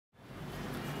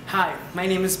Hi, my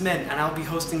name is Min, and I'll be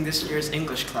hosting this year's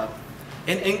English Club.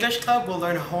 In English Club, we'll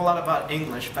learn a whole lot about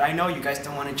English, but I know you guys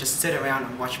don't want to just sit around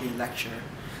and watch me lecture.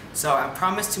 So I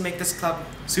promise to make this club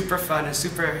super fun and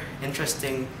super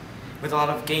interesting with a lot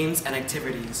of games and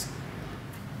activities.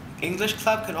 English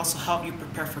Club could also help you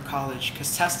prepare for college,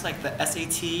 because tests like the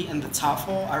SAT and the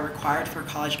TOEFL are required for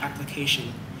college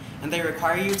application. And they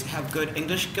require you to have good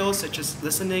English skills such as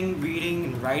listening, reading,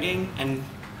 and writing, and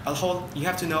you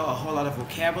have to know a whole lot of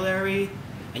vocabulary,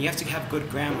 and you have to have good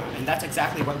grammar, and that's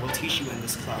exactly what we'll teach you in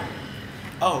this club.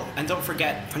 Oh, and don't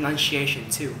forget pronunciation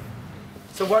too.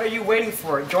 So what are you waiting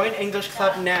for? Join English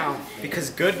Club now,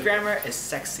 because good grammar is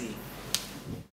sexy.